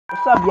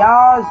What's up,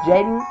 y'all? It's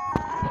Jaden.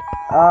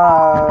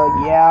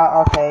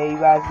 Yeah, okay. You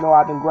guys know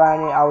I've been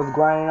grinding. I was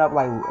grinding up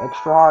like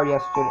extra hard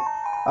yesterday.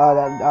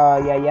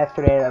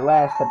 Yesterday, that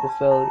last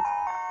episode,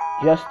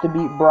 just to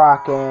beat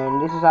Brock,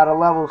 and this is how the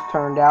levels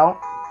turned out.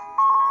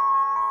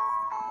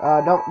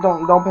 Don't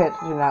pay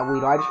attention to that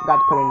Weedle. I just forgot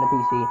to put it in the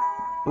PC.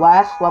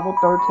 Blast level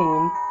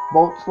 13,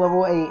 Bolts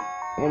level 8,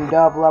 and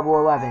Dove level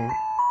 11.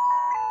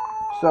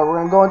 So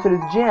we're gonna go into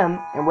this gym,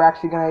 and we're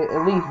actually gonna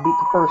at least beat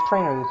the first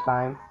trainer this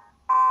time.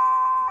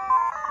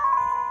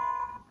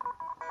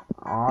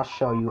 I'll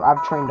show you.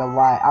 I've trained a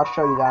lot. I'll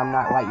show you that I'm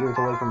not light years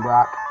away from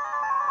Brock.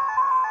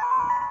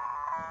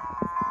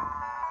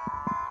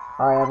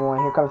 Alright, everyone,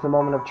 here comes the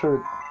moment of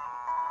truth.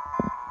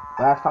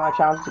 Last time I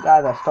challenged you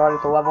guys, I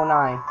started to level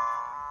 9.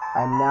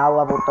 I'm now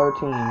level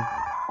 13.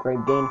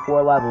 Great, gained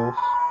 4 levels.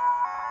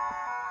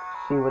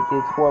 See what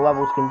these 4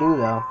 levels can do,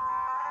 though.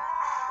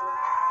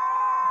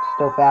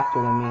 Still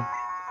faster than me.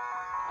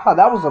 Oh,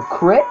 that was a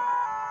crit?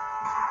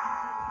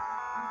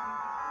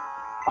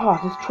 Oh,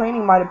 this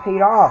training might have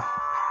paid off.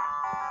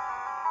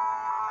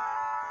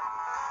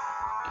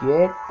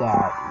 Get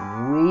that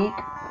weak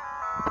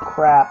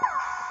crap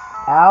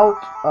out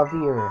of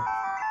here.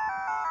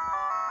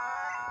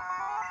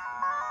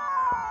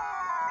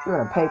 You're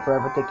gonna pay for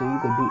everything you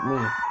could beat me.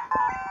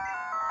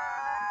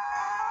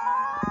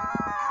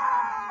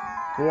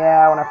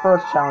 Yeah, when I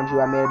first challenged you,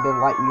 I may have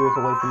been light years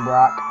away from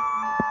Brock.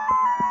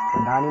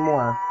 But not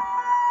anymore.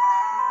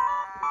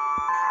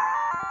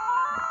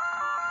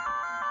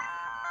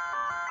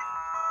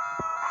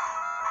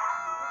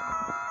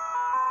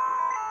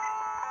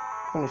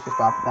 Finish this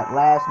off with that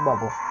last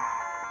bubble.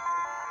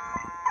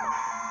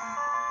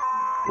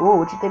 Ooh,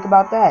 what you think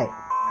about that?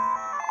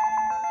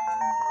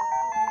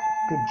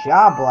 Good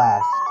job,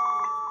 Blast.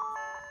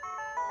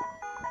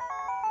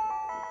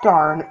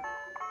 Darn.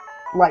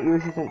 Light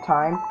years isn't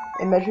time.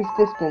 It measures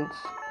distance.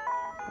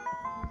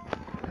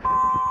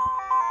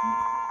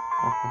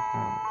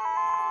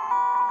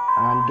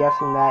 I'm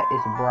guessing that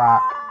is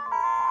Brock.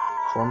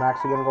 So I'm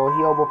actually gonna go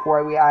heal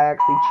before I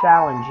actually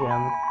challenge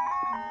him.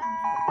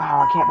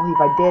 Wow, I can't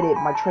believe I did it.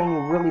 My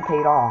training really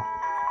paid off.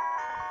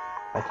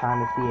 It's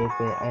time to see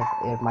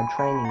if my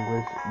training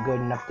was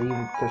good enough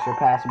to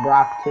surpass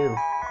Brock too.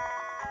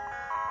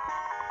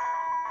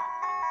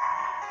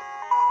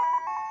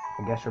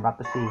 I guess we're about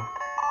to see.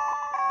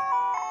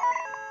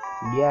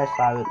 Yes,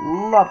 I would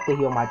love to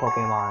heal my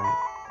Pokemon.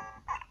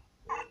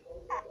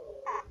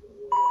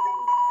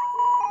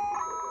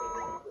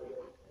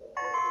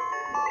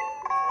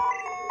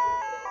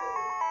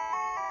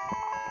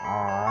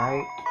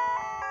 Alright.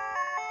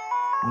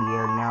 We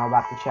are now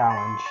about to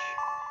challenge.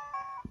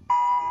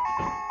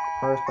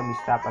 First, let me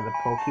stop by the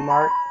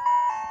Pokemart.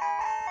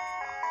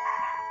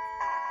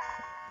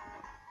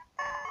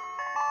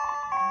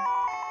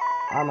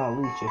 I'm gonna at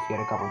least just get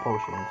a couple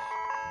potions.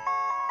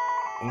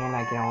 And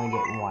I can only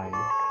get 1.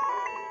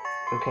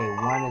 Okay,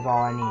 1 is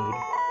all I need.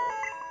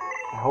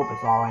 I hope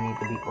it's all I need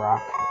to beat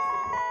Brock.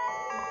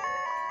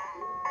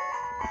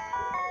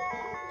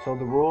 So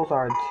the rules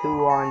are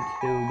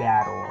 2-on-2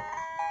 battle.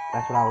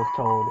 That's what I was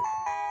told.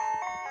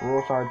 The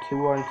rules are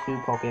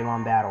 2-on-2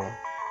 Pokemon battle.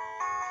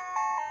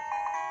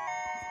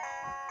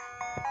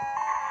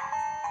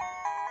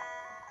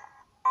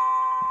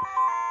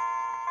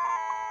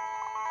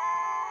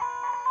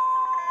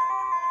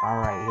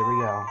 Alright, here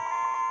we go.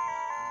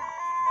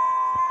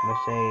 I'm gonna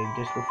say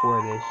just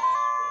before this.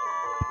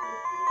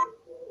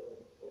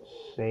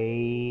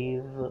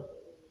 Save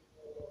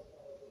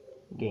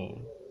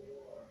game.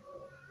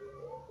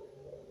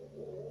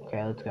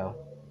 Okay, let's go.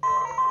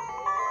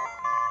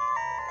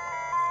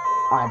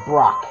 I'm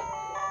Brock.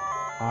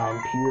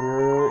 I'm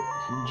pure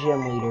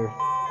gym leader.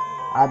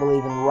 I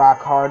believe in rock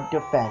hard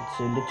defense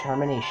and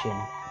determination.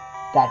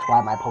 That's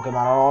why my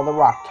Pokemon are all the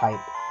rock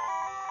type.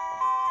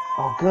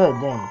 Oh, good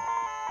then.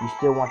 You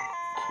still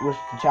wish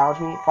to challenge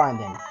me? Fine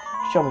then.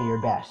 Show me your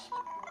best.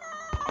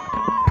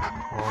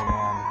 Oh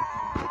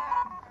man.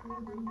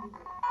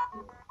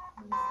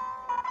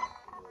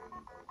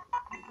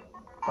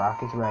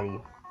 Brock is ready.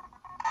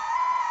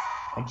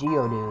 A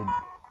Geodude.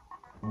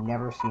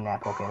 Never seen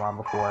that Pokemon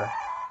before.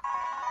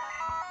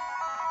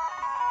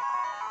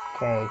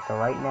 Okay, so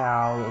right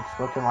now it's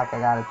looking like I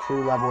got a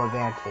 2-level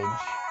advantage.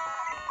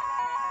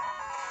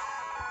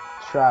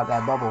 Let's try out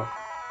that bubble.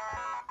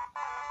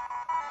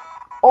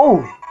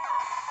 Oh!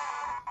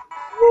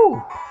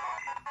 Woo!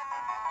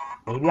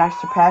 Maybe I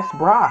surpassed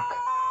Brock.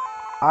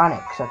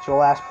 Onyx, that's your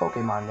last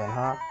Pokemon then,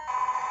 huh?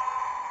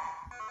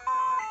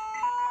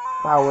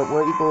 Wow,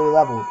 we're equally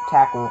leveled.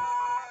 Tackle.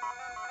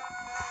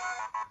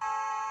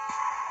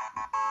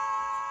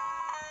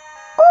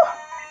 Oh!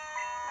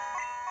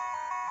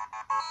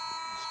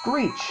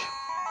 Screech.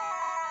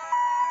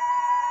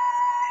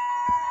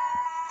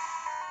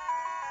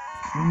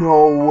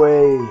 No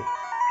way.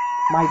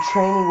 My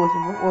training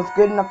was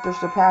good enough to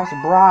surpass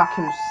Brock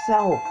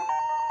himself.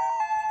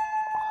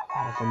 Oh,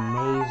 that is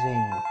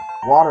amazing.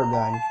 Water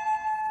gun.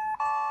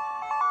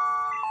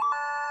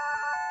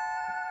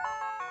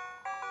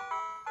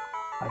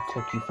 I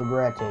took you for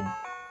granted.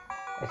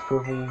 As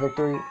proof of a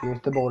victory,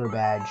 here's the boulder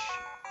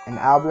badge. And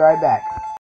I'll be right back.